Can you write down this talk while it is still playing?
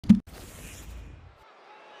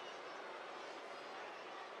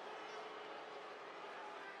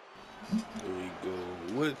Here we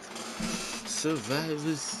go with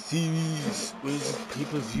Survivor Series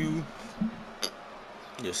PPV.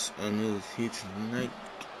 Yes, and it's here tonight.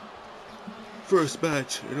 First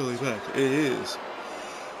match, Italy match. It is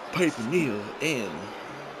Piper Neal and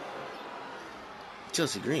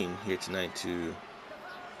Chelsea Green here tonight to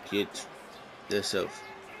get themselves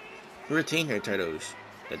retain her titles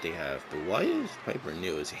that they have. But why is Piper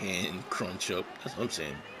Neal's hand crunch up? That's what I'm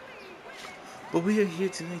saying. But we are here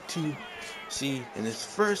tonight to see in this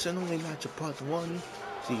first and only match of part 1,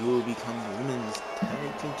 see who will become the women's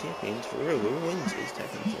tag team champions for real. Whoever wins is tag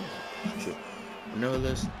team champion. Sure.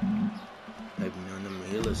 Nevertheless, Piper Neal and them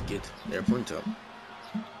here. Let's get their points up.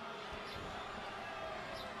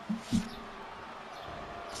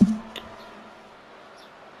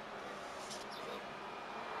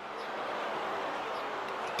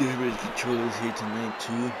 Damage controllers here tonight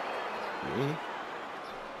too. Really?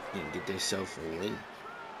 And get themselves a win.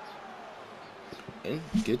 And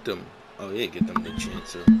get them, get them the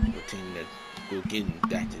chance of retaining that, go getting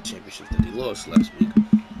back to the championship that they lost last week.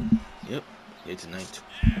 Yep, here tonight.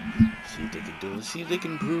 See if they can do it. See if they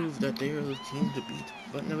can prove that they are the team to beat.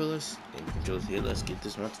 But nevertheless, damage controllers here. Let's get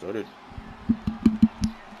this match started.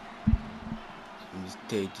 These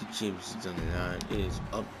tag team championships on the line. It is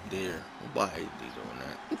up there. Why are they doing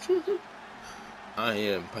that? I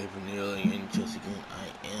am Piper Neal and Chelsea Green. I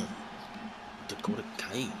am Dakota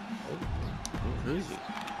Kai. Oh, crazy.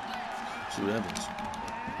 See what happens.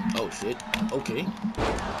 Oh shit. Okay.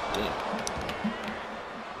 Damn.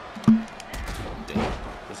 Damn.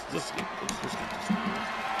 Let's get this one.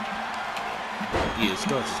 Yeah,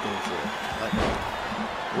 Scott's is going for it.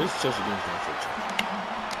 What's Chelsea Green going for?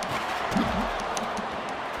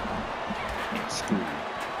 Screw.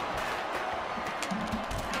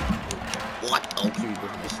 What? Okay,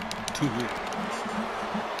 but that's too good.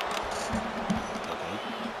 Okay.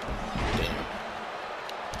 Damn.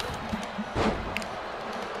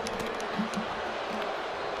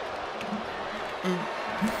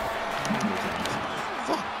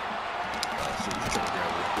 Fuck. So you trying to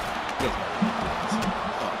grab it.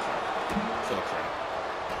 Oh crap. Oh crap.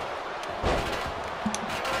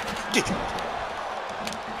 Get your ass back.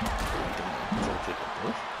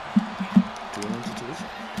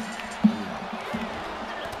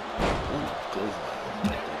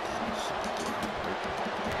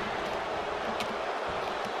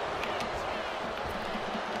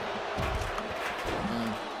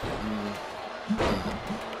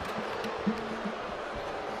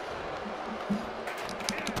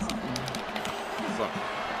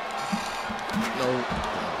 No.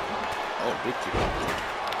 Oh, big kick.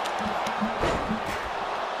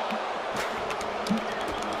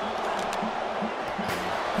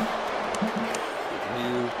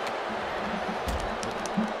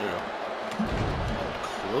 Yeah. Oh,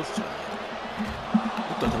 close to me.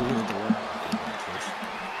 What the hell are you doing?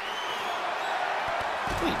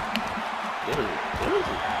 Wait. There is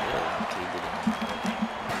a table.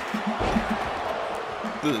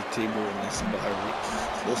 There's a table in this spot right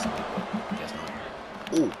close to me, but guess not.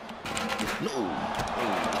 Oh! No!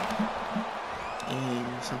 Oh. And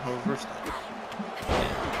somehow reversed that.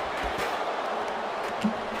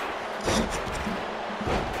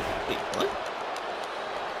 Wait, what?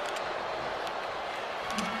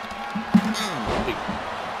 Big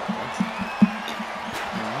punch.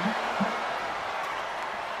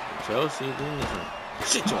 Chelsea doing this one.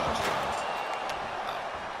 Shit your ass down.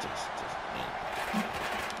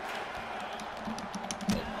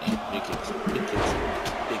 Big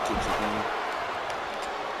kicks again.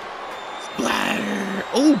 Splatter!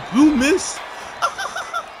 Oh, blue miss!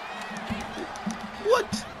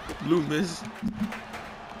 What? Blue miss?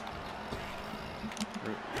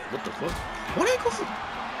 What the fuck? Why did I go for?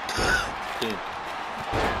 Damn.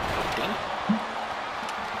 Damn.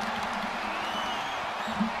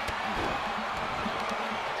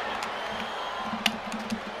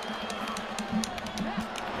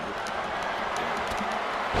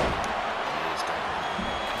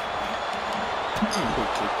 Go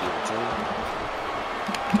kick the other Joe.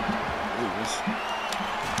 Ooh, this.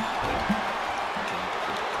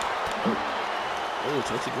 Oh,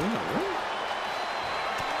 Chelsea Green, right?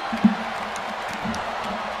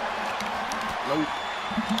 Nope.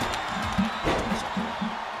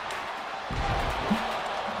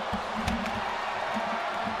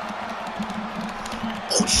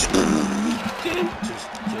 Oh shit! Damn. Just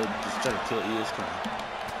try to kill ES Crown.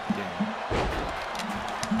 Damn.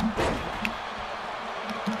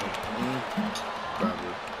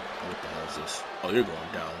 What the hell is this? Oh, you're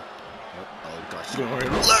going down. Oh gosh, you're going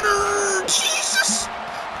right. Leonard! Jesus!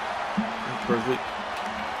 Perfect.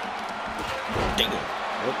 Dang it.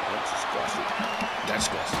 Oh, that's disgusting. That's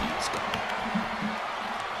disgusting. Let's go.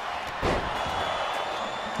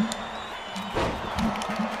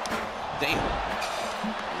 Damn.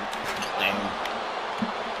 Damn.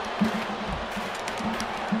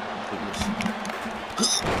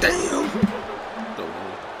 Damn. The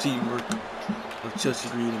teamwork of Chelsea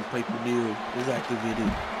Green and Piper Neal is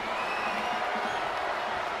activated.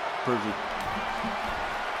 Perfect.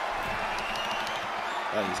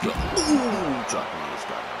 Alright, let's go. Ooh, dropping this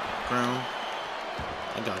guy on the ground.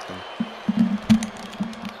 I got them.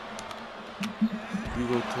 You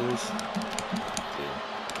go close. Yeah.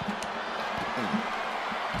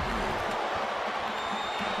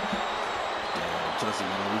 Damn, Chelsea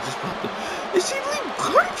Green, we just popped it. Is she really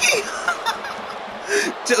barking?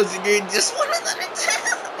 Chelsea Green just won another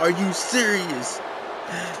 10. Are you serious?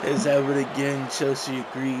 It's happening again. Chelsea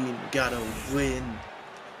Green got a win.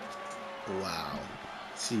 Wow.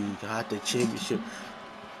 She got the championship.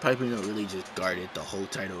 Piper Neal really just guarded the whole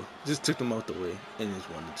title. Just took them out the way and just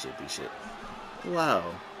won the championship. Wow.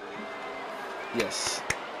 Yes.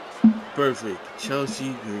 Perfect.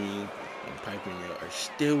 Chelsea Green and Piper Neal are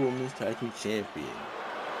still women's tag team champion.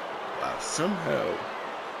 Wow. Somehow,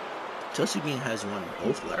 Chelsea Green has won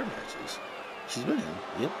both ladder matches. She's winning.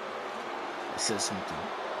 Yep. It says something.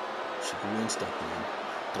 She can win stuff, man.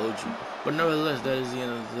 Told you. But nevertheless, that is the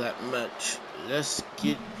end of that match. Let's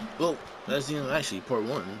get... Well, that's the end of actually part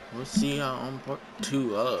 1. Let's see how on part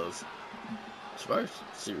 2 of Survivor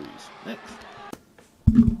Series next.